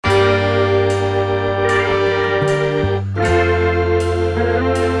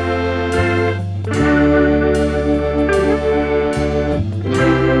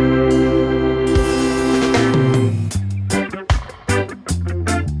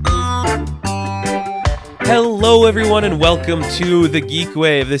Hello everyone and welcome to the Geek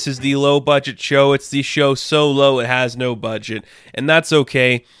Wave. This is the low budget show. It's the show so low it has no budget. And that's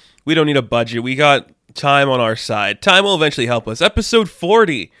okay. We don't need a budget. We got time on our side. Time will eventually help us. Episode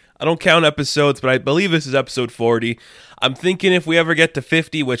 40. I don't count episodes, but I believe this is episode 40. I'm thinking if we ever get to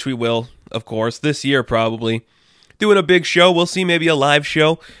 50, which we will, of course, this year probably, doing a big show. We'll see, maybe a live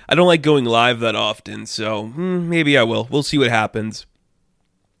show. I don't like going live that often, so maybe I will. We'll see what happens.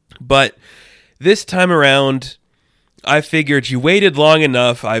 But this time around, I figured you waited long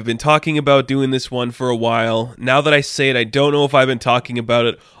enough. I've been talking about doing this one for a while. Now that I say it, I don't know if I've been talking about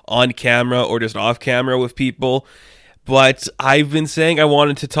it on camera or just off camera with people. But I've been saying I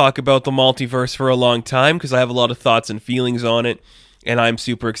wanted to talk about the multiverse for a long time because I have a lot of thoughts and feelings on it, and I'm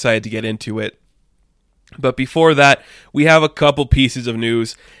super excited to get into it. But before that, we have a couple pieces of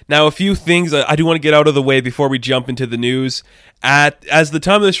news. Now, a few things I do want to get out of the way before we jump into the news. As the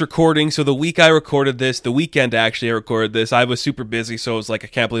time of this recording, so the week I recorded this, the weekend actually I recorded this, I was super busy, so I was like, I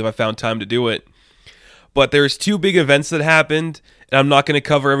can't believe I found time to do it. But there's two big events that happened, and I'm not going to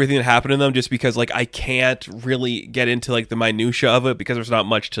cover everything that happened in them just because I can't really get into the minutia of it because there's not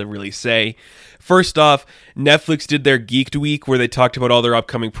much to really say. First off, Netflix did their Geeked Week where they talked about all their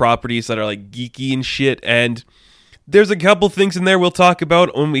upcoming properties that are geeky and shit, and there's a couple things in there we'll talk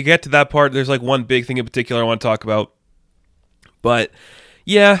about. When we get to that part, there's one big thing in particular I want to talk about. But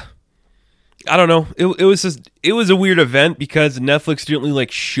yeah, I don't know. It was a weird event because Netflix didn't really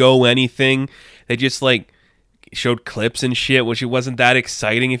show anything. They just showed clips and shit, which it wasn't that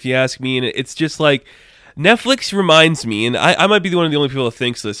exciting if you ask me. And it's just Netflix reminds me, and I might be one of the only people that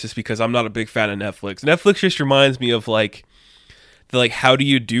thinks this just because I'm not a big fan of Netflix. Netflix just reminds me of the How Do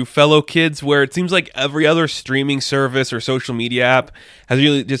You Do Fellow Kids, where it seems like every other streaming service or social media app has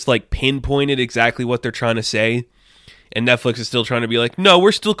really just pinpointed exactly what they're trying to say. And Netflix is still trying to be no,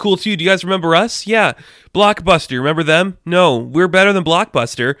 we're still cool too. Do you guys remember us? Yeah. Blockbuster, remember them? No, we're better than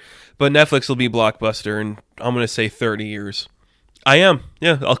Blockbuster. But Netflix will be Blockbuster in, I'm going to say 30 years. I am.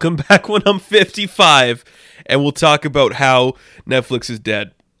 Yeah, I'll come back when I'm 55. And we'll talk about how Netflix is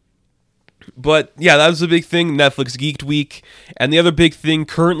dead. But yeah, that was a big thing, Netflix Geeked Week. And the other big thing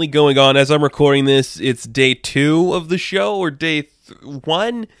currently going on as I'm recording this, it's day 2 of the show or day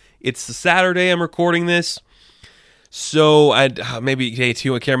 1. It's the Saturday I'm recording this. So, maybe day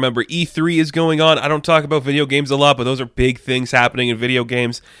 2, I can't remember. E3 is going on. I don't talk about video games a lot, but those are big things happening in video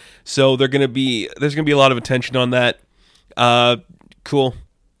games. So, there's going to be a lot of attention on that. Cool.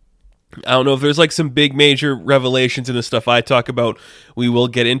 I don't know if there's some big major revelations in the stuff I talk about. We will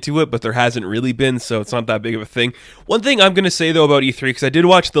get into it, but there hasn't really been, so it's not that big of a thing. One thing I'm going to say, though, about E3, because I did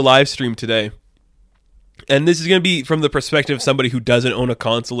watch the live stream today, and this is going to be from the perspective of somebody who doesn't own a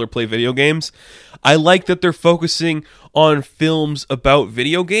console or play video games. I like that they're focusing on films about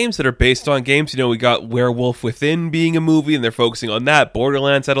video games that are based on games. We got Werewolf Within being a movie, and they're focusing on that.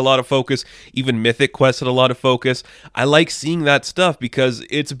 Borderlands had a lot of focus. Even Mythic Quest had a lot of focus. I like seeing that stuff because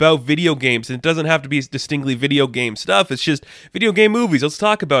it's about video games, and it doesn't have to be distinctly video game stuff. It's just video game movies. Let's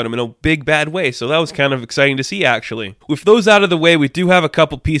talk about them in a big, bad way. So that was kind of exciting to see, actually. With those out of the way, we do have a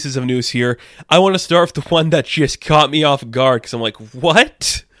couple pieces of news here. I want to start with the one that just caught me off guard because I'm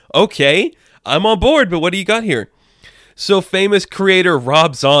what? Okay, I'm on board, but what do you got here? So famous creator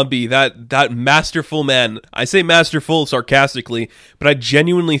Rob Zombie, that masterful man. I say masterful sarcastically, but I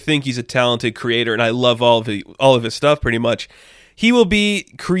genuinely think he's a talented creator, and I love all of his stuff pretty much. He will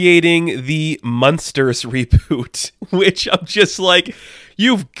be creating the Munsters reboot, which I'm just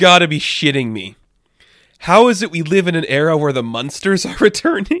you've got to be shitting me. How is it we live in an era where the Munsters are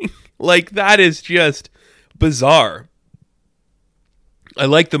returning? That is just bizarre. I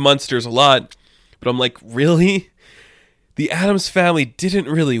like the Munsters a lot, but I'm really? The Addams Family didn't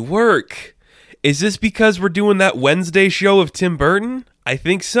really work. Is this because we're doing that Wednesday show of Tim Burton? I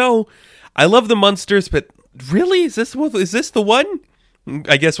think so. I love the Munsters, but really? Is this the one?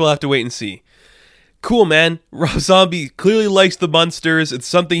 I guess we'll have to wait and see. Cool, man. Rob Zombie clearly likes the Munsters. It's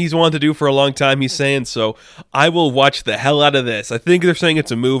something he's wanted to do for a long time, he's saying, so I will watch the hell out of this. I think they're saying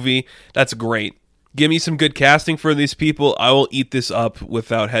it's a movie. That's great. Give me some good casting for these people. I will eat this up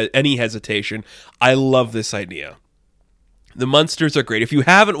without any hesitation. I love this idea. The Munsters are great. If you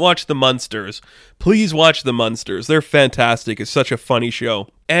haven't watched The Munsters, please watch The Munsters. They're fantastic. It's such a funny show.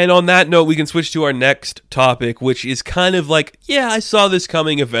 And on that note, we can switch to our next topic, which is kind of yeah, I saw this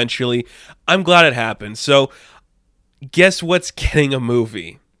coming eventually. I'm glad it happened. So, guess what's getting a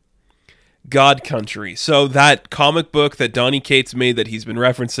movie? God Country. So that comic book that Donny Cates made that he's been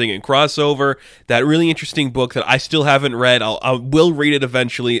referencing in Crossover, that really interesting book that I still haven't read. I will read it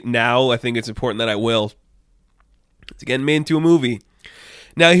eventually now. I think it's important that I will. It's again made into a movie.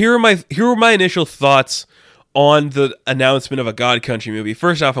 Now, here are my initial thoughts on the announcement of a God Country movie.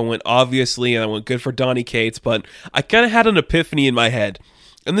 First off, I went obviously, and I went good for Donny Cates, but I kind of had an epiphany in my head.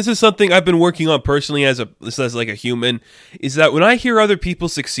 And this is something I've been working on personally as like a human, is that when I hear other people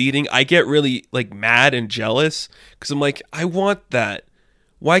succeeding, I get really like mad and jealous because I'm like, I want that.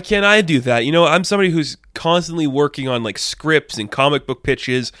 Why can't I do that? You know, I'm somebody who's constantly working on like scripts and comic book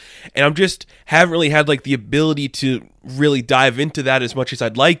pitches, and I'm just haven't really had like the ability to really dive into that as much as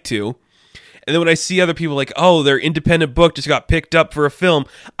I'd like to. And then when I see other people like, oh, their independent book just got picked up for a film,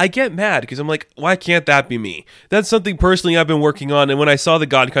 I get mad because I'm like, why can't that be me? That's something personally I've been working on. And when I saw the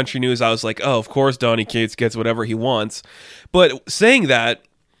God Country news, I was like, oh, of course Donny Cates gets whatever he wants. But saying that,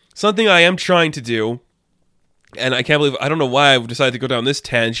 something I am trying to do, and I don't know why I've decided to go down this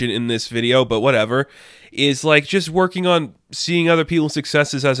tangent in this video, but whatever, is like just working on seeing other people's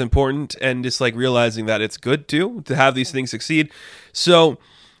successes as important and just like realizing that it's good too, to have these things succeed. So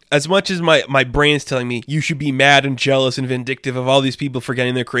as much as my brain's telling me you should be mad and jealous and vindictive of all these people for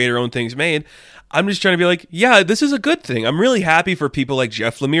getting their creator-owned things made, I'm just trying to be like, yeah, this is a good thing. I'm really happy for people like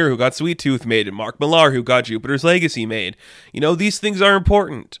Jeff Lemire, who got Sweet Tooth made, and Mark Millar, who got Jupiter's Legacy made. You know, these things are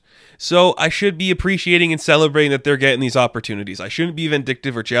important. So I should be appreciating and celebrating that they're getting these opportunities. I shouldn't be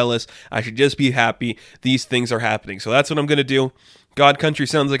vindictive or jealous. I should just be happy these things are happening. So that's what I'm going to do. God Country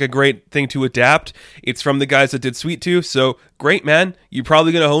sounds like a great thing to adapt. It's from the guys that did Sweet Tooth, so great, man. You're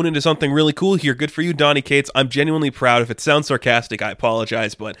probably going to hone into something really cool here. Good for you, Donny Cates. I'm genuinely proud. If it sounds sarcastic, I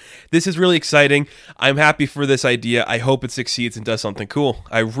apologize, but this is really exciting. I'm happy for this idea. I hope it succeeds and does something cool.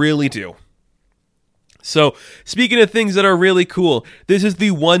 I really do. So, speaking of things that are really cool, this is the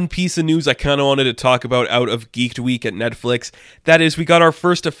one piece of news I kind of wanted to talk about out of Geeked Week at Netflix. That is, we got our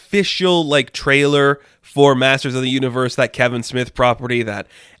first official trailer for Masters of the Universe, that Kevin Smith property that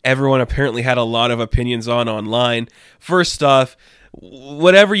everyone apparently had a lot of opinions on online. First off,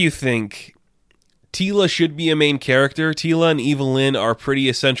 whatever you think, Teela should be a main character. Teela and Evelyn are pretty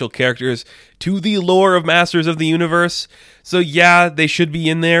essential characters to the lore of Masters of the Universe. So yeah, they should be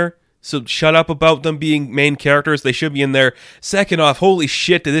in there. So shut up about them being main characters. They should be in there. Second off, holy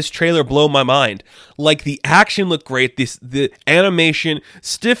shit, did this trailer blow my mind. Like, the action looked great. The animation,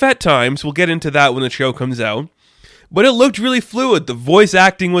 stiff at times. We'll get into that when the show comes out. But it looked really fluid. The voice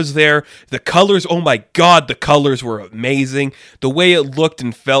acting was there. The colors, oh my god, the colors were amazing. The way it looked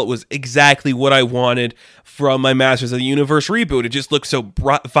and felt was exactly what I wanted from my Masters of the Universe reboot. It just looked so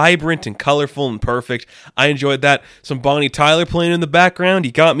vibrant and colorful and perfect. I enjoyed that. Some Bonnie Tyler playing in the background.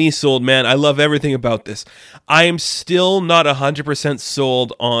 You got me sold, man. I love everything about this. I am still not 100%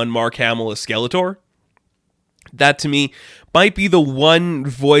 sold on Mark Hamill as Skeletor. That, to me, might be the one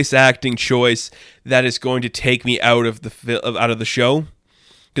voice acting choice that is going to take me out of the show.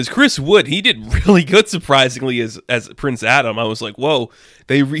 Because Chris Wood, he did really good, surprisingly, as Prince Adam. I was like, whoa,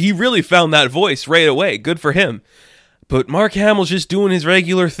 he really found that voice right away. Good for him. But Mark Hamill's just doing his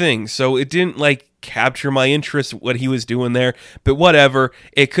regular thing, so it didn't capture my interest what he was doing there. But whatever,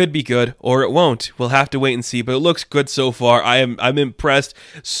 it could be good or it won't. We'll have to wait and see. But it looks good so far. I'm impressed.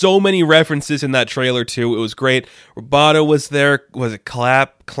 So many references in that trailer too. It was great. Roboto was there. Was it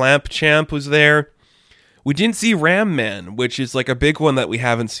Clamp Champ was there? We didn't see Ram Man, which is a big one that we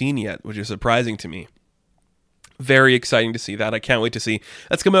haven't seen yet, which is surprising to me. Very exciting to see that. I can't wait to see.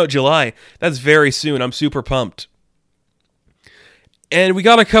 That's coming out July. That's very soon. I'm super pumped. And we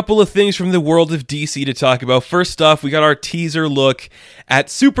got a couple of things from the world of DC to talk about. First off, we got our teaser look at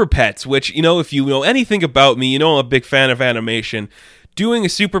Super Pets, which, if you know anything about me, I'm a big fan of animation. Doing a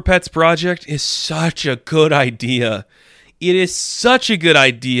Super Pets project is such a good idea. It is such a good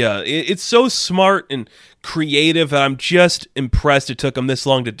idea. It's so smart and creative that I'm just impressed it took them this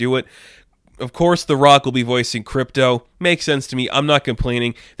long to do it. Of course, The Rock will be voicing Crypto. Makes sense to me. I'm not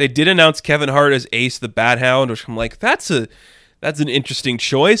complaining. They did announce Kevin Hart as Ace the Bat Hound, which I'm like, that's an interesting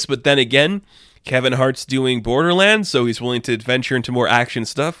choice, but then again, Kevin Hart's doing Borderlands, so he's willing to venture into more action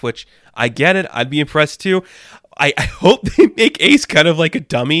stuff, which I get it. I'd be impressed too. I hope they make Ace kind of like a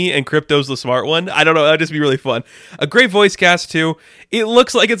dummy and Crypto's the smart one. I don't know. That'd just be really fun. A great voice cast too. It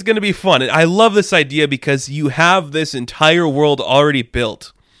looks like it's going to be fun. And I love this idea because you have this entire world already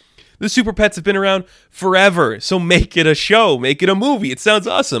built. The Super Pets have been around forever, so make it a show, make it a movie. It sounds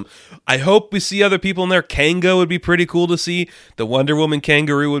awesome. I hope we see other people in there. Kango would be pretty cool to see. The Wonder Woman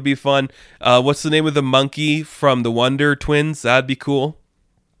kangaroo would be fun. What's the name of the monkey from the Wonder Twins? That'd be cool.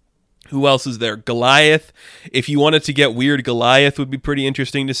 Who else is there? Goliath. If you wanted to get weird, Goliath would be pretty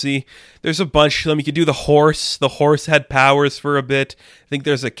interesting to see. There's a bunch of them. You could do the horse. The horse had powers for a bit. I think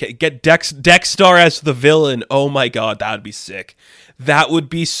there's get Dexstar as the villain. Oh my god, that would be sick. That would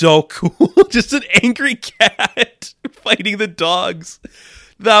be so cool. Just an angry cat fighting the dogs.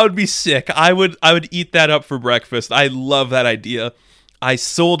 That would be sick. I would eat that up for breakfast. I love that idea. I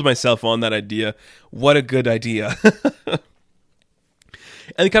sold myself on that idea. What a good idea.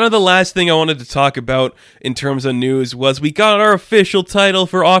 And kind of the last thing I wanted to talk about in terms of news was we got our official title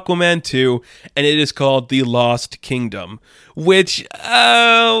for Aquaman 2, and it is called The Lost Kingdom, which,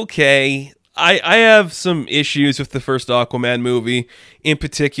 okay, I have some issues with the first Aquaman movie. In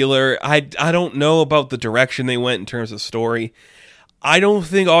particular, I don't know about the direction they went in terms of story. I don't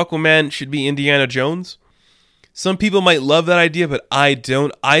think Aquaman should be Indiana Jones. Some people might love that idea, but I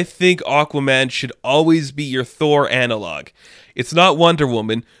don't. I think Aquaman should always be your Thor analog. It's not Wonder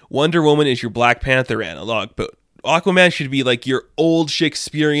Woman. Wonder Woman is your Black Panther analog, but Aquaman should be like your old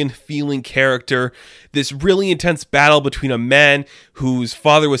Shakespearean feeling character. This really intense battle between a man whose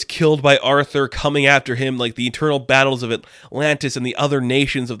father was killed by Arthur coming after him, like the eternal battles of Atlantis and the other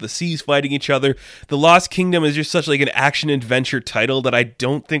nations of the seas fighting each other. The Lost Kingdom is just such like an action adventure title that I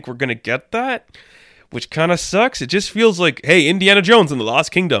don't think we're going to get that, which kind of sucks. It just feels like, hey, Indiana Jones in the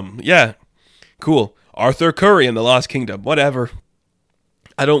Lost Kingdom. Yeah, cool. Arthur Curry in the Lost Kingdom. Whatever.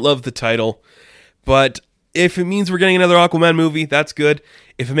 I don't love the title, but if it means we're getting another Aquaman movie, that's good.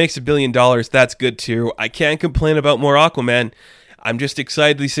 If it makes $1 billion, that's good too. I can't complain about more Aquaman. I'm just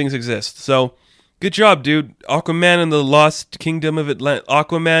excited these things exist. So, good job, dude. Aquaman in the Lost Kingdom of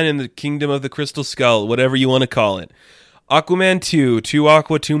Aquaman in the Kingdom of the Crystal Skull, whatever you want to call it. Aquaman 2, 2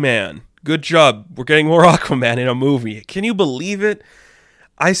 Aqua, 2 Man. Good job. We're getting more Aquaman in a movie. Can you believe it?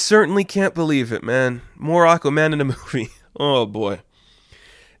 I certainly can't believe it, man. More Aquaman in a movie. Oh, boy.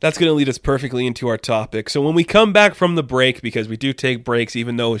 That's going to lead us perfectly into our topic. So when we come back from the break, because we do take breaks,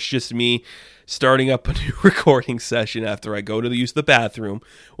 even though it's just me starting up a new recording session after I go to use the bathroom,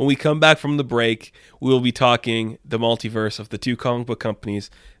 when we come back from the break, we'll be talking the multiverse of the two comic book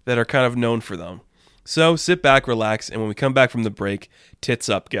companies that are kind of known for them. So sit back, relax, and when we come back from the break, tits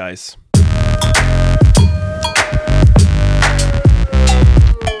up, guys.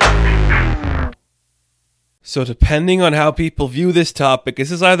 So depending on how people view this topic,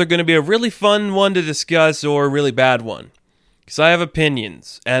 this is either going to be a really fun one to discuss or a really bad one. Because I have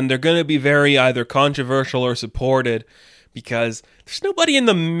opinions, and they're going to be very either controversial or supported, because there's nobody in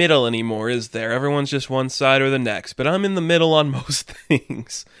the middle anymore, is there? Everyone's just one side or the next, but I'm in the middle on most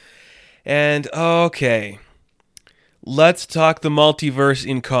things. And, okay, let's talk the multiverse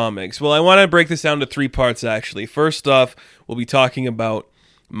in comics. Well, I want to break this down to 3 parts, actually. First off, we'll be talking about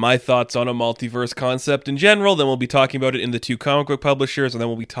my thoughts on a multiverse concept in general, then we'll be talking about it in the 2 comic book publishers, and then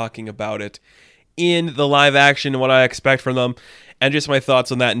we'll be talking about it in the live action and what I expect from them, and just my thoughts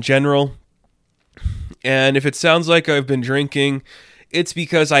on that in general. And if it sounds like I've been drinking, it's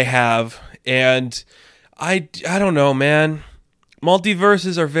because I have, and I don't know, man.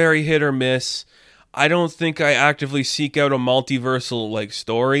 Multiverses are very hit or miss. I don't think I actively seek out a multiversal like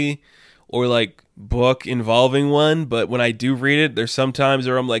story or like book involving one, but when I do read it, there's some times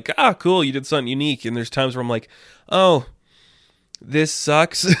where I'm like, cool, you did something unique, and there's times where I'm like, oh, this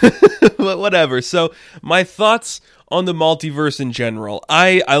sucks. But whatever. So my thoughts on the multiverse in general.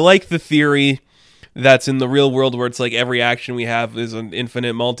 I like the theory that's in the real world where it's like every action we have is an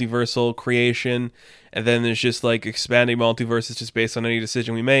infinite multiversal creation, and then there's just like expanding multiverses just based on any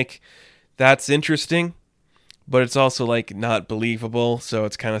decision we make. That's interesting, but it's also like not believable, so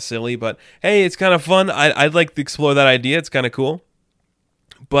it's kind of silly, but hey, it's kind of fun. I'd like to explore that idea. It's kind of cool,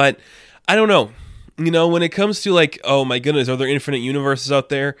 but I don't know. You know, when it comes to like, oh my goodness, are there infinite universes out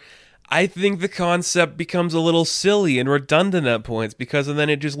there? I think the concept becomes a little silly and redundant at points, because then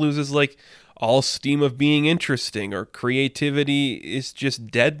it just loses like all steam of being interesting, or creativity is just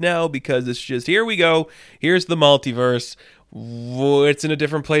dead now because it's just, here we go, here's the multiverse. It's in a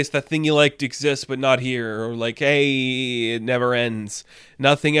different place. That thing you liked exists, but not here. Or like, hey, it never ends.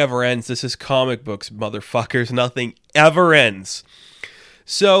 Nothing ever ends. This is comic books, motherfuckers. Nothing ever ends.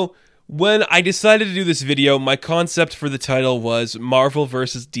 So when I decided to do this video, my concept for the title was Marvel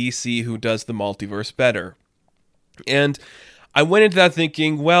versus DC, who does the multiverse better. And I went into that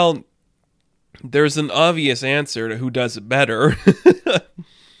thinking, well, there's an obvious answer to who does it better.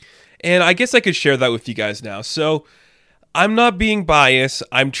 And I guess I could share that with you guys now. So I'm not being biased.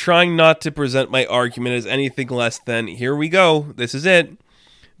 I'm trying not to present my argument as anything less than, here we go, this is it.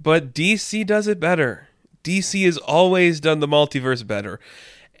 But DC does it better. DC has always done the multiverse better.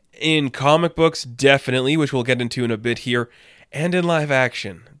 In comic books, definitely, which we'll get into in a bit here, and in live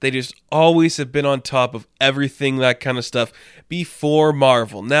action. They just always have been on top of everything, that kind of stuff, before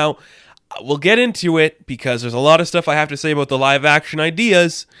Marvel. Now, we'll get into it, because there's a lot of stuff I have to say about the live action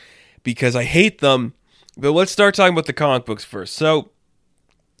ideas, because I hate them. But let's start talking about the comic books first. So,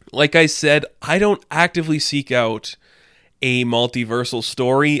 like I said, I don't actively seek out a multiversal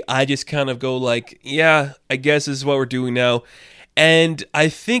story. I just kind of go like, yeah, I guess this is what we're doing now. And I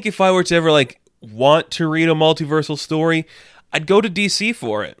think if I were to ever like want to read a multiversal story, I'd go to DC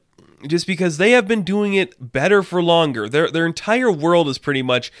for it. Just because they have been doing it better for longer. Their entire world is pretty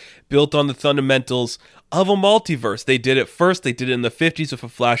much built on the fundamentals of a multiverse. They did it first. They did it in the 50s with A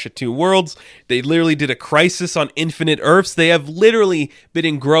Flash of Two Worlds. They literally did a Crisis on Infinite Earths. They have literally been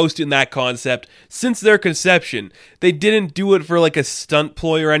engrossed in that concept since their conception. They didn't do it for like a stunt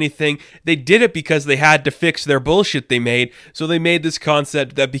ploy or anything. They did it because they had to fix their bullshit they made. So they made this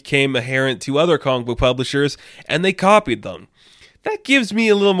concept that became inherent to other comic book publishers, and they copied them. That gives me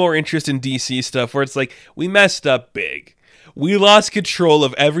a little more interest in DC stuff, where it's like, we messed up big. We lost control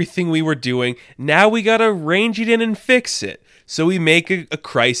of everything we were doing. Now we gotta range it in and fix it. So we make a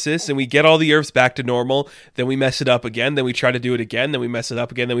crisis, and we get all the Earths back to normal. Then we mess it up again. Then we try to do it again. Then we mess it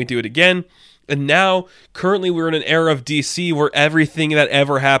up again. Then we do it again. And now, currently, we're in an era of DC where everything that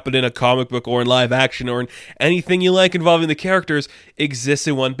ever happened in a comic book or in live action or in anything you like involving the characters exists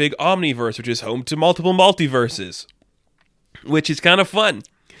in one big omniverse, which is home to multiple multiverses. Which is kind of fun.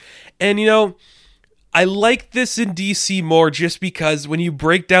 And, you know, I like this in DC more just because when you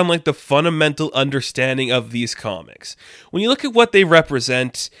break down, like, the fundamental understanding of these comics, when you look at what they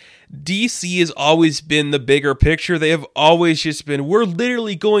represent, DC has always been the bigger picture. They have always just been, we're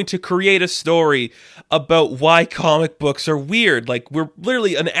literally going to create a story about why comic books are weird. Like, we're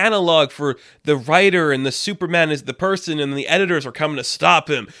literally an analog for the writer, and the Superman is the person, and the editors are coming to stop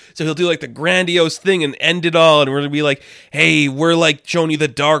him. So he'll do like the grandiose thing and end it all, and we're gonna be like, hey, we're like showing you the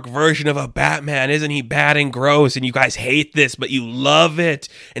dark version of a Batman. Isn't he bad and gross? And you guys hate this, but you love it,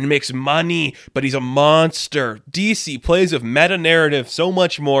 and it makes money, but he's a monster. DC plays with meta narrative so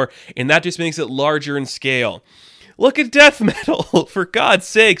much more, and that just makes it larger in scale. Look at Death Metal, for God's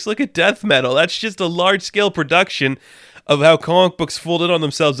sakes, look at Death Metal. That's just a large-scale production of how comic books folded on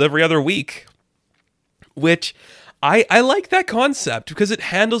themselves every other week. Which, I like that concept, because it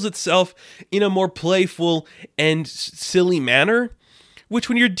handles itself in a more playful and silly manner. Which,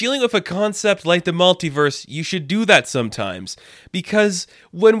 when you're dealing with a concept like the multiverse, you should do that sometimes. Because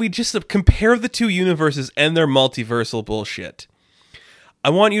when we just compare the two universes and their multiversal bullshit, I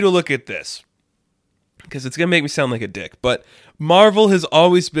want you to look at this, because it's going to make me sound like a dick, but Marvel has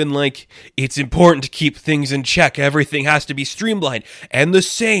always been like, it's important to keep things in check, everything has to be streamlined, and the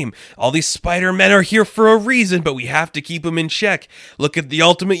same, all these Spider-Men are here for a reason, but we have to keep them in check. Look at the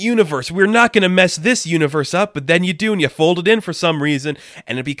Ultimate Universe, we're not going to mess this universe up, but then you do, and you fold it in for some reason,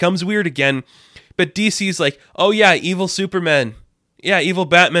 and it becomes weird again. But DC's like, oh yeah, evil Superman. Yeah, evil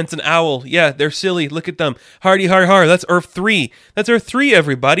Batman's an owl. Yeah, they're silly. Look at them. Hardy har har. That's Earth 3. That's Earth 3,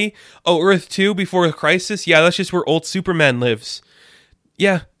 everybody. Oh, Earth 2 before the crisis? Yeah, that's just where old Superman lives.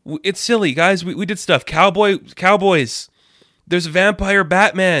 Yeah, it's silly, guys. We did stuff. Cowboys. There's a vampire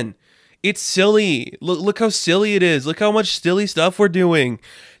Batman. It's silly. Look how silly it is. Look how much silly stuff we're doing.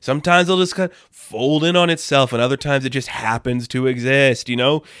 Sometimes it'll just kind of fold in on itself, and other times it just happens to exist, you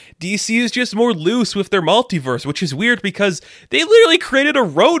know? DC is just more loose with their multiverse, which is weird because they literally created a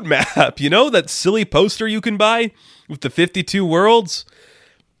roadmap, you know? That silly poster you can buy with the 52 worlds.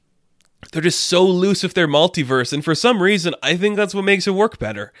 They're just so loose with their multiverse, and for some reason, I think that's what makes it work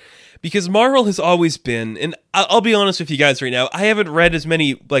better. Because Marvel has always been, and I'll be honest with you guys right now, I haven't read as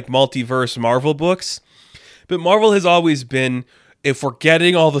many like multiverse Marvel books, but Marvel has always been, if we're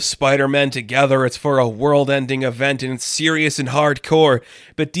getting all the Spider-Men together, it's for a world-ending event, and it's serious and hardcore.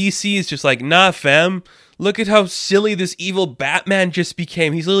 But DC is just like, nah, fam, look at how silly this evil Batman just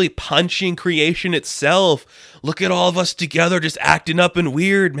became. He's literally punching creation itself. Look at all of us together just acting up and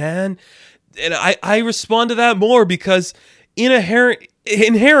weird, man. And I respond to that more because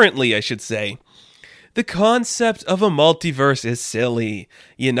inherently, I should say, the concept of a multiverse is silly.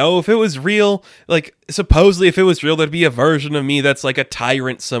 You know, if it was real, like, supposedly if it was real, there'd be a version of me that's like a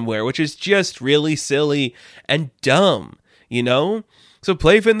tyrant somewhere, which is just really silly and dumb, you know? So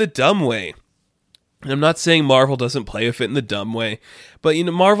play with it in the dumb way. And I'm not saying Marvel doesn't play with it in the dumb way, but, you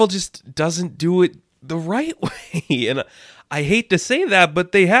know, Marvel just doesn't do it the right way. And I hate to say that,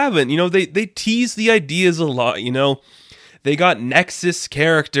 but they haven't. You know, they tease the ideas a lot, you know? They got Nexus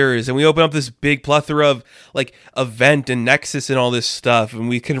characters, and we open up this big plethora of, like, Event and Nexus and all this stuff, and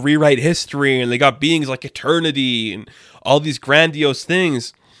we can rewrite history, and they got beings like Eternity, and all these grandiose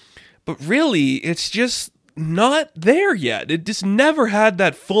things. But really, it's just not there yet. It just never had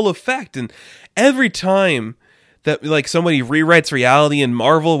that full effect, and every time that, like, somebody rewrites reality in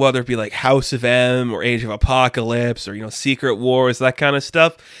Marvel, whether it be, like, House of M, or Age of Apocalypse, or, you know, Secret Wars, that kind of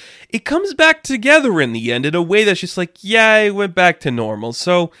stuff, it comes back together in the end in a way that's just like, yeah, it went back to normal.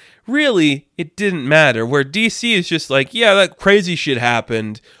 So really, it didn't matter. Where DC is just like, yeah, that crazy shit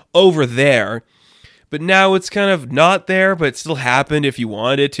happened over there. But now it's kind of not there, but it still happened if you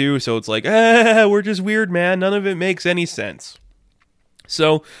wanted it to. So it's like, we're just weird, man. None of it makes any sense.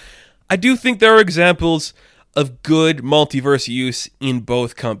 So I do think there are examples of good multiverse use in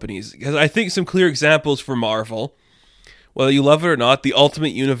both companies. Because I think some clear examples for Marvel, whether you love it or not, the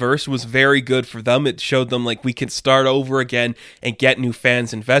Ultimate Universe was very good for them. It showed them like we can start over again and get new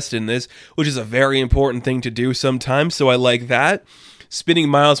fans invested in this, which is a very important thing to do sometimes. So I like that. Spinning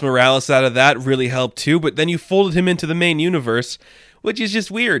Miles Morales out of that really helped too. But then you folded him into the main universe, which is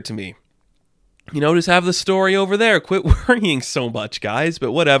just weird to me. You know, just have the story over there. Quit worrying so much, guys.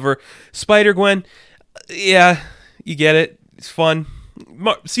 But whatever. Spider-Gwen, yeah, you get it. It's fun.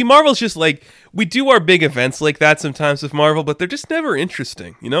 See, Marvel's just like, we do our big events like that sometimes with Marvel, but they're just never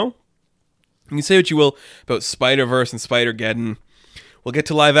interesting, you know? You can say what you will about Spider-Verse and Spider-Geddon. We'll get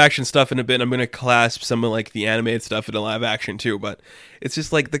to live action stuff in a bit. I'm going to clasp some of like the animated stuff into live action too, but it's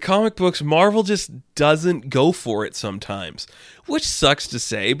just like the comic books, Marvel just doesn't go for it sometimes, which sucks to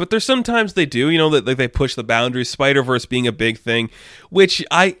say, but there's sometimes they do, you know, that they push the boundaries, Spider-Verse being a big thing, which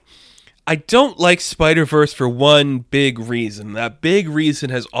I don't like Spider-Verse for one big reason. That big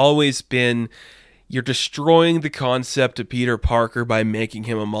reason has always been you're destroying the concept of Peter Parker by making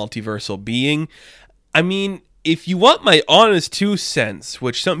him a multiversal being. I mean, if you want my honest 2 cents,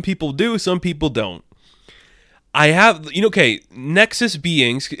 which some people do, some people don't, I have, you know, okay, Nexus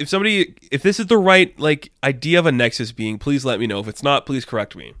beings, if this is the right, like, idea of a Nexus being, please let me know. If it's not, please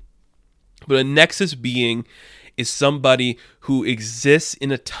correct me. But a Nexus being is somebody who exists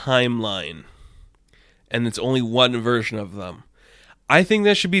in a timeline, and it's only one version of them. I think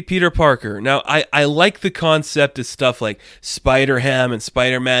that should be Peter Parker. Now, I like the concept of stuff like Spider-Ham and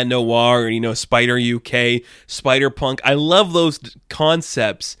Spider-Man Noir, and, you know, Spider-UK, Spider-Punk. I love those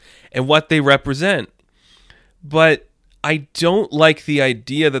concepts and what they represent. But I don't like the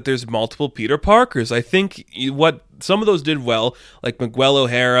idea that there's multiple Peter Parkers. I think what some of those did well, like Miguel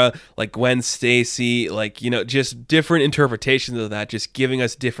O'Hara, like Gwen Stacy, like, you know, just different interpretations of that, just giving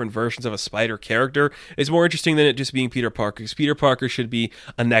us different versions of a Spider character is more interesting than it just being Peter Parker. Because Peter Parker should be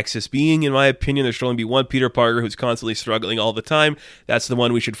a Nexus being, in my opinion. There should only be one Peter Parker who's constantly struggling all the time. That's the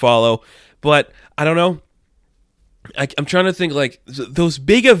one we should follow. But I don't know. I'm trying to think, like, those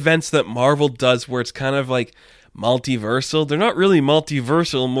big events that Marvel does where it's kind of like multiversal, they're not really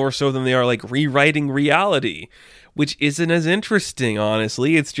multiversal more so than they are like rewriting reality, which isn't as interesting,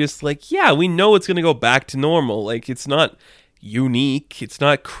 honestly. It's just like, yeah, we know it's going to go back to normal. Like, it's not unique. It's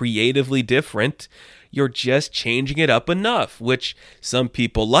not creatively different. You're just changing it up enough, which some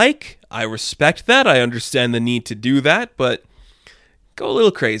people like. I respect that. I understand the need to do that, but go a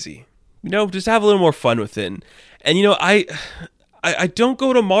little crazy. You know, just have a little more fun with it. And, you know, I don't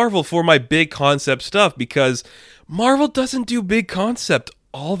go to Marvel for my big concept stuff because Marvel doesn't do big concept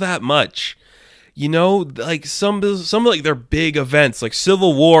all that much. You know, like some like their big events, like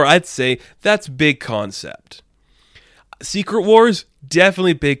Civil War, I'd say that's big concept. Secret Wars,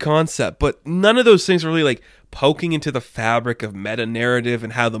 definitely big concept, but none of those things are really like poking into the fabric of meta narrative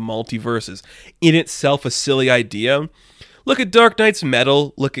and how the multiverse is in itself a silly idea. Look at Dark Knight's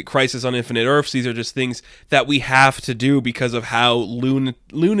Metal, look at Crisis on Infinite Earths. These are just things that we have to do because of how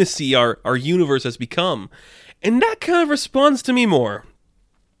lunacy our universe has become. And that kind of responds to me more.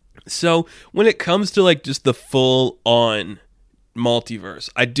 So when it comes to like just the full-on multiverse,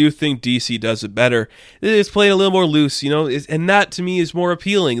 I do think DC does it better. It's played a little more loose, you know, and that to me is more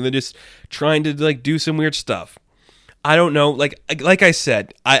appealing than just trying to like do some weird stuff. I don't know, like I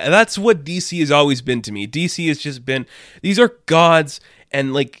said, that's what DC has always been to me. DC has just been, these are gods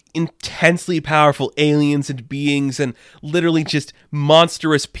and like intensely powerful aliens and beings and literally just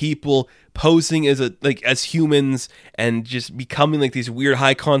monstrous people posing as humans and just becoming like these weird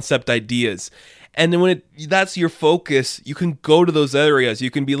high concept ideas. And then when that's your focus, you can go to those areas. You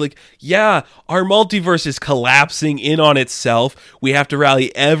can be like, yeah, our multiverse is collapsing in on itself. We have to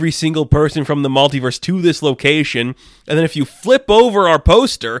rally every single person from the multiverse to this location. And then if you flip over our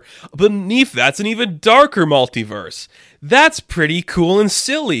poster, beneath that's an even darker multiverse. That's pretty cool and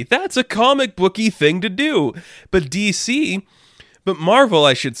silly. That's a comic booky thing to do. But Marvel,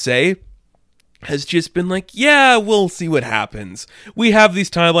 I should say, has just been like, yeah, we'll see what happens. We have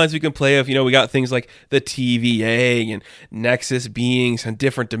these timelines we can play with. You know, we got things like the TVA and Nexus beings and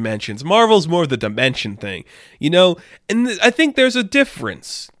different dimensions. Marvel's more the dimension thing, you know? And I think there's a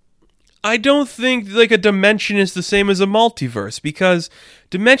difference. I don't think like a dimension is the same as a multiverse, because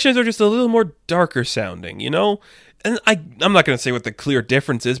dimensions are just a little more darker sounding, you know? And I'm not going to say what the clear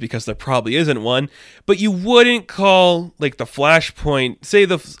difference is, because there probably isn't one, but you wouldn't call like the Flashpoint, say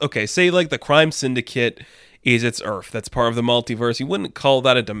like the Crime Syndicate is its Earth. That's part of the multiverse. You wouldn't call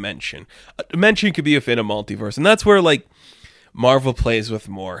that a dimension. A dimension could be within a multiverse, and that's where like Marvel plays with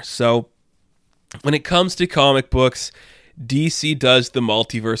more. So when it comes to comic books, DC does the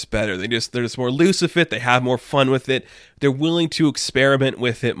multiverse better. They're just more loose with it. They have more fun with it. They're willing to experiment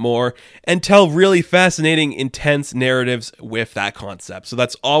with it more and tell really fascinating, intense narratives with that concept. So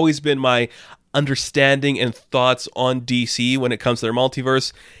that's always been my understanding and thoughts on DC when it comes to their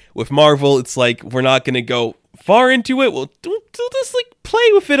multiverse. With Marvel, it's like we're not going to go far into it. We'll just like play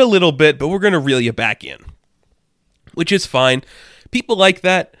with it a little bit, but we're going to reel you back in, which is fine. People like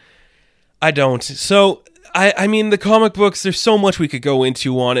that. I don't. So I mean, the comic books, there's so much we could go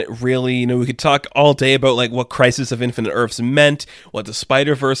into on it, really. You know, we could talk all day about, like, what Crisis of Infinite Earths meant, what the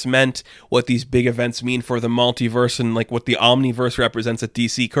Spider-Verse meant, what these big events mean for the multiverse, and, like, what the Omniverse represents at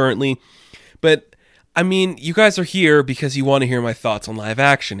DC currently. But, I mean, you guys are here because you want to hear my thoughts on live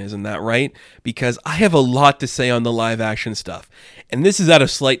action, isn't that right? Because I have a lot to say on the live action stuff. And this is out of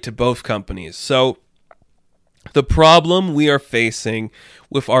slight to both companies. So the problem we are facing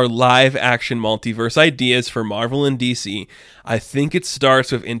with our live action multiverse ideas for Marvel and DC, I think it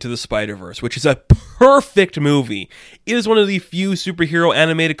starts with Into the Spider-Verse, which is a perfect movie. It is one of the few superhero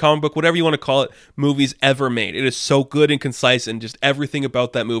animated comic book, whatever you want to call it, movies ever made. It is so good and concise, and just everything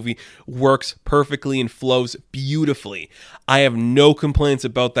about that movie works perfectly and flows beautifully. I have no complaints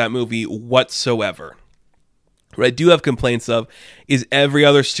about that movie whatsoever. What I do have complaints of is every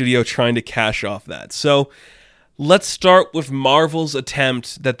other studio trying to cash off that. So let's start with Marvel's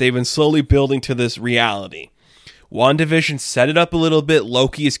attempt that they've been slowly building to this reality. WandaVision set it up a little bit,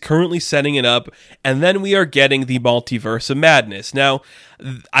 Loki is currently setting it up, and then we are getting the Multiverse of Madness. Now,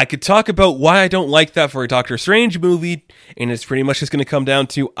 I could talk about why I don't like that for a Doctor Strange movie, and it's pretty much just going to come down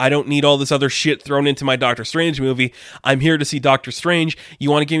to, I don't need all this other shit thrown into my Doctor Strange movie. I'm here to see Doctor Strange. You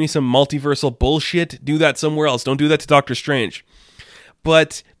want to give me some multiversal bullshit? Do that somewhere else. Don't do that to Doctor Strange.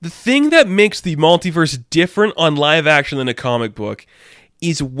 But the thing that makes the multiverse different on live action than a comic book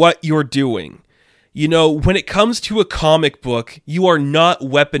is what you're doing. You know, when it comes to a comic book, you are not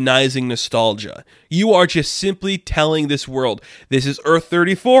weaponizing nostalgia. You are just simply telling this world, this is Earth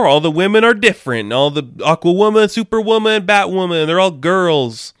 34, all the women are different, all the Aquawoman, Superwoman, Batwoman, they're all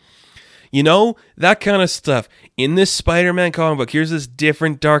girls. You know, that kind of stuff. In this Spider-Man comic book, here's this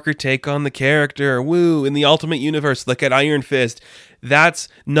different, darker take on the character. Woo, in the Ultimate Universe, look at Iron Fist. That's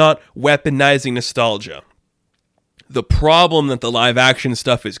not weaponizing nostalgia. The problem that the live-action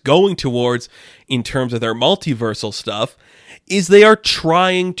stuff is going towards, in terms of their multiversal stuff, is they are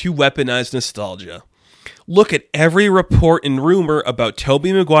trying to weaponize nostalgia. Look at every report and rumor about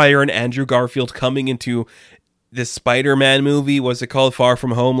Tobey Maguire and Andrew Garfield coming into this Spider-Man movie. What's it called? Far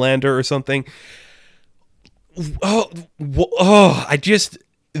From Homelander or something?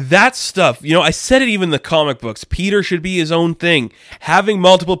 That stuff, you know, I said it even in the comic books. Peter should be his own thing. Having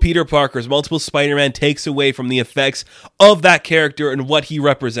multiple Peter Parkers, multiple Spider-Man takes away from the effects of that character and what he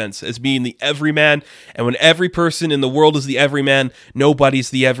represents as being the everyman. And when every person in the world is the everyman, nobody's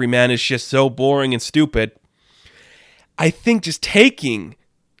the everyman. It's just so boring and stupid. I think just taking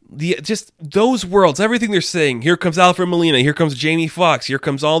those worlds, everything they're saying, here comes Alfred Molina, here comes Jamie Foxx, here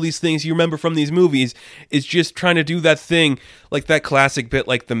comes all these things you remember from these movies, is just trying to do that thing, like that classic bit,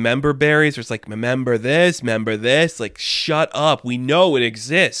 like the member berries, where it's like, remember this, like, shut up, we know it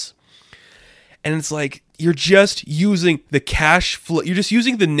exists. And it's like, you're just using the cash flow, you're just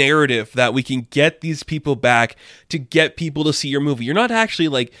using the narrative that we can get these people back to get people to see your movie. You're not actually,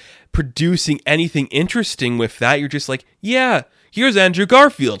 like, producing anything interesting with that. You're just like, yeah, here's Andrew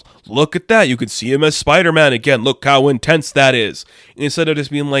Garfield. Look at that. You could see him as Spider-Man again. Look how intense that is. Instead of just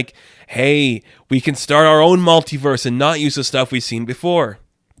being like, hey, we can start our own multiverse and not use the stuff we've seen before.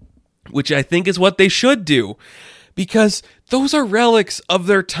 Which I think is what they should do. Because those are relics of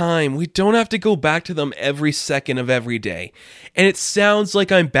their time. We don't have to go back to them every second of every day. And it sounds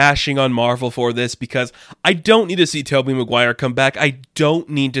like I'm bashing on Marvel for this, because I don't need to see Tobey Maguire come back. I don't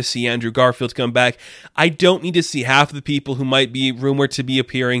need to see Andrew Garfield come back. I don't need to see half the people who might be rumored to be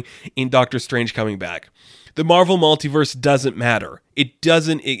appearing in Doctor Strange coming back. The Marvel multiverse doesn't matter. It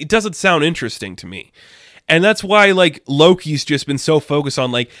doesn't sound interesting to me. And that's why, like, Loki's just been so focused on,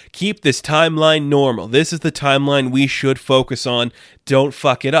 like, keep this timeline normal. This is the timeline we should focus on. Don't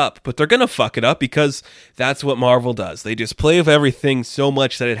fuck it up. But they're going to fuck it up because that's what Marvel does. They just play with everything so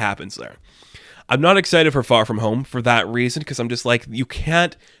much that it happens there. I'm not excited for Far From Home for that reason, because I'm just like, you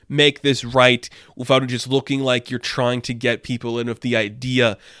can't make this right without it just looking like you're trying to get people in with the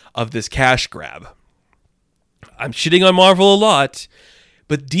idea of this cash grab. I'm shitting on Marvel a lot,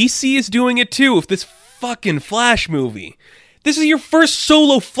 but DC is doing it too with this fucking Flash movie. This is your first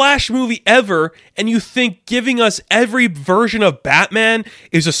solo Flash movie ever, and you think giving us every version of Batman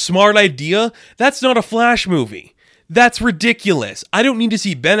is a smart idea? That's not a Flash movie. That's ridiculous. I don't need to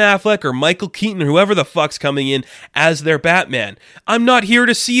see Ben Affleck or Michael Keaton or whoever the fuck's coming in as their Batman. I'm not here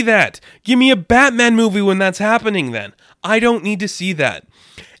to see that. Give me a Batman movie when that's happening then. I don't need to see that.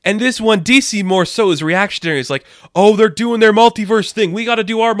 And this one, DC more so, is reactionary. It's like, oh, they're doing their multiverse thing. We got to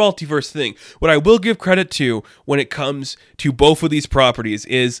do our multiverse thing. What I will give credit to when it comes to both of these properties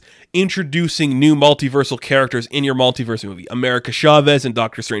is introducing new multiversal characters in your multiverse movie. America Chavez and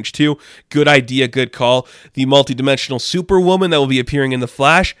Doctor Strange 2, good idea, good call. The multidimensional Superwoman that will be appearing in The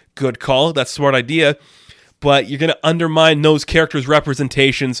Flash, good call. That's a smart idea. But you're going to undermine those characters'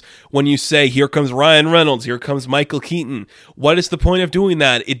 representations when you say, here comes Ryan Reynolds, here comes Michael Keaton. What is the point of doing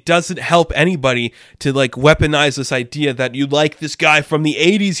that? It doesn't help anybody to like weaponize this idea that you like this guy from the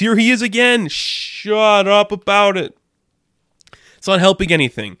 80s. Here he is again. Shut up about it. It's not helping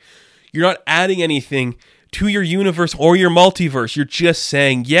anything. You're not adding anything to your universe or your multiverse. You're just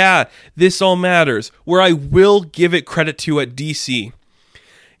saying, yeah, this all matters. Where I will give it credit to at DC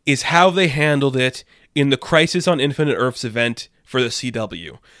is how they handled it in the Crisis on Infinite Earths event for the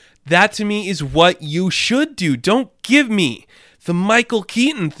CW. That to me is what you should do. Don't give me the Michael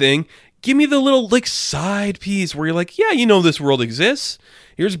Keaton thing. Give me the little like side piece where you're like, yeah, you know this world exists.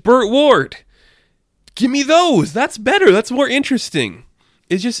 Here's Burt Ward. Give me those. That's better. That's more interesting.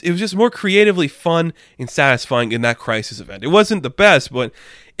 It was just more creatively fun and satisfying in that Crisis event. It wasn't the best, but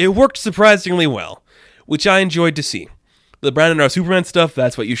it worked surprisingly well, which I enjoyed to see. The Brandon R. Superman stuff,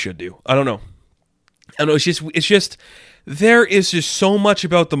 that's what you should do. I don't know. It's just there is just so much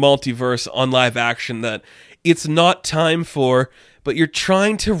about the multiverse on live action that it's not time for, but you're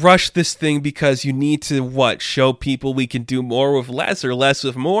trying to rush this thing because you need to, show people we can do more with less or less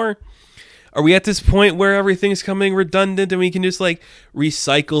with more? Are we at this point where everything's coming redundant and we can just like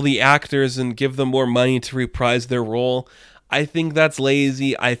recycle the actors and give them more money to reprise their role? I think that's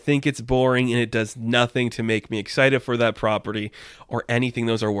lazy. I think it's boring, and it does nothing to make me excited for that property or anything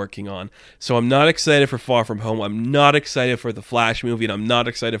those are working on. So I'm not excited for Far From Home. I'm not excited for the Flash movie, and I'm not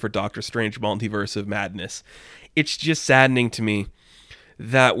excited for Doctor Strange Multiverse of Madness. It's just saddening to me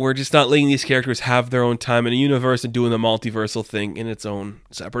that we're just not letting these characters have their own time in a universe and doing the multiversal thing in its own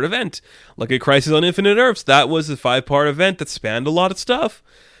separate event. Look at Crisis on Infinite Earths. That was a 5-part event that spanned a lot of stuff.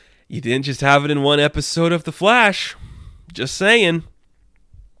 You didn't just have it in one episode of The Flash. Just saying.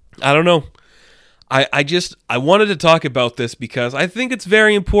 I don't know. I wanted to talk about this because I think it's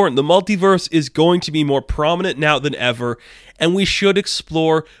very important. The multiverse is going to be more prominent now than ever, and we should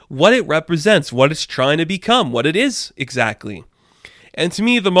explore what it represents, what it's trying to become, what it is exactly. And to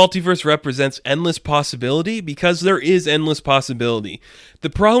me, the multiverse represents endless possibility because there is endless possibility. The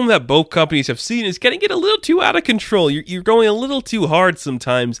problem that both companies have seen is getting it a little too out of control. You're going a little too hard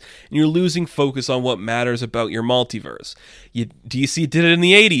sometimes, and you're losing focus on what matters about your multiverse. DC did it in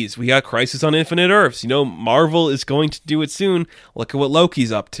the 80s. We got Crisis on Infinite Earths. Marvel is going to do it soon. Look at what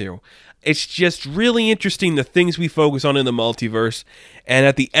Loki's up to. It's just really interesting the things we focus on in the multiverse. And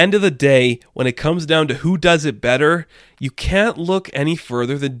at the end of the day, when it comes down to who does it better, you can't look any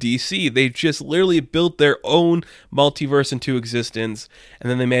further than DC. They've just literally built their own multiverse into existence, and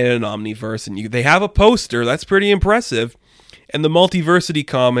then they made it an omniverse. And they have a poster. That's pretty impressive. And the Multiversity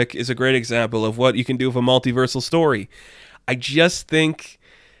comic is a great example of what you can do with a multiversal story. I just think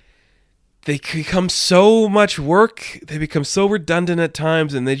they become so much work, they become so redundant at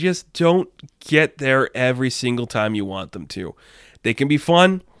times, and they just don't get there every single time you want them to. They can be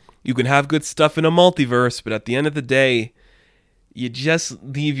fun, you can have good stuff in a multiverse, but at the end of the day, you just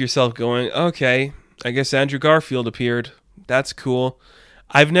leave yourself going, okay, I guess Andrew Garfield appeared. That's cool.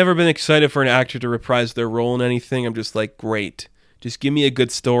 I've never been excited for an actor to reprise their role in anything. I'm just like, great. Just give me a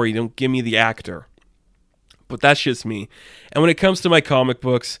good story. Don't give me the actor. But that's just me. And when it comes to my comic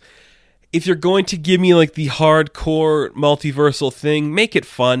books, if you're going to give me like the hardcore multiversal thing, make it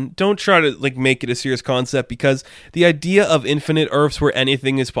fun. Don't try to like make it a serious concept, because the idea of infinite Earths where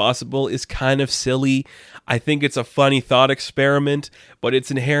anything is possible is kind of silly. I think it's a funny thought experiment, but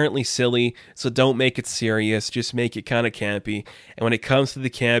it's inherently silly, so don't make it serious. Just make it kind of campy. And when it comes to the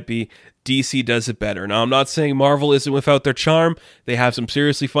campy, DC does it better. Now, I'm not saying Marvel isn't without their charm. They have some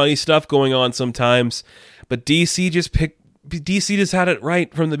seriously funny stuff going on sometimes, but DC just had it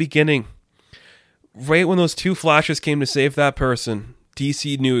right from the beginning. Right when those two Flashes came to save that person,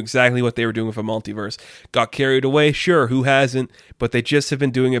 DC knew exactly what they were doing with a multiverse. Got carried away, sure, who hasn't? But they just have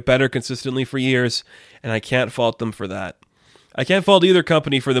been doing it better consistently for years, and I can't fault them for that. I can't fault either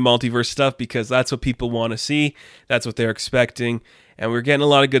company for the multiverse stuff because that's what people want to see, that's what they're expecting, and we're getting a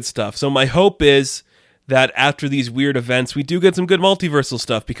lot of good stuff. So my hope is that after these weird events, we do get some good multiversal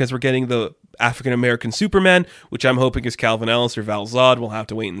stuff because we're getting the African-American Superman, which I'm hoping is Calvin Ellis or Val Zod. We'll have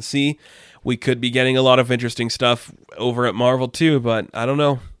to wait and see. We could be getting a lot of interesting stuff over at Marvel too, but I don't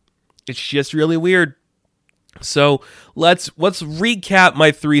know. It's just really weird. So let's recap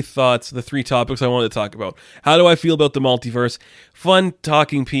my 3 thoughts, the 3 topics I wanted to talk about. How do I feel about the multiverse? Fun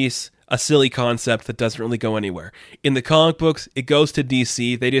talking piece. A silly concept that doesn't really go anywhere. In the comic books, it goes to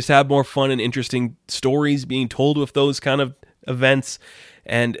DC. They just have more fun and interesting stories being told with those kind of events,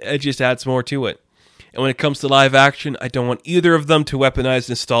 and it just adds more to it. And when it comes to live action, I don't want either of them to weaponize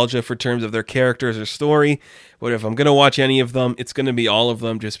nostalgia for terms of their characters or story. But if I'm going to watch any of them, it's going to be all of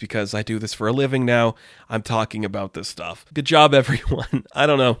them just because I do this for a living now. I'm talking about this stuff. Good job, everyone. I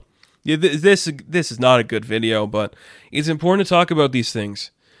don't know. This is not a good video, but it's important to talk about these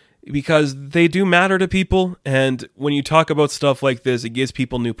things, because they do matter to people, and when you talk about stuff like this, it gives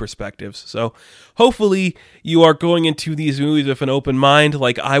people new perspectives. So hopefully you are going into these movies with an open mind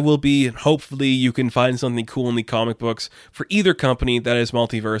like I will be, and hopefully you can find something cool in the comic books for either company that is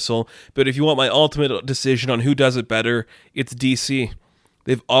multiversal. But if you want my ultimate decision on who does it better, it's DC.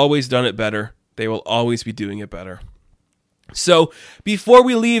 They've always done it better. They will always be doing it better. So, before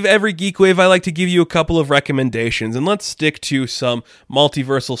we leave every Geek Wave, I like to give you a couple of recommendations, and let's stick to some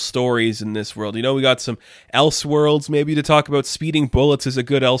multiversal stories in this world. You know, we got some Elseworlds, maybe to talk about. Speeding Bullets is a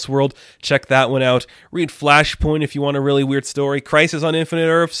good Elseworld. Check that one out. Read Flashpoint if you want a really weird story. Crisis on Infinite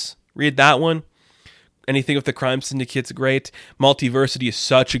Earths, read that one. Anything with the Crime Syndicate's great. Multiversity is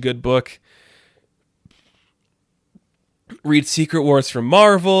such a good book. Read Secret Wars from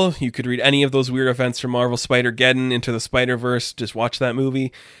Marvel. You could read any of those weird events from Marvel. Spider-Geddon, Into the Spider-Verse. Just watch that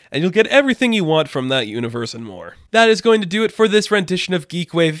movie, and you'll get everything you want from that universe and more. That is going to do it for this rendition of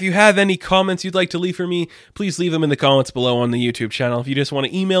Geek Wave. If you have any comments you'd like to leave for me, please leave them in the comments below on the YouTube channel. If you just want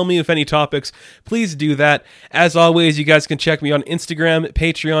to email me with any topics, please do that. As always, you guys can check me on Instagram,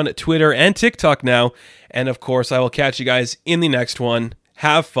 Patreon, Twitter, and TikTok now. And of course, I will catch you guys in the next one.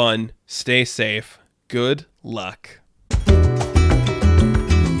 Have fun. Stay safe. Good luck.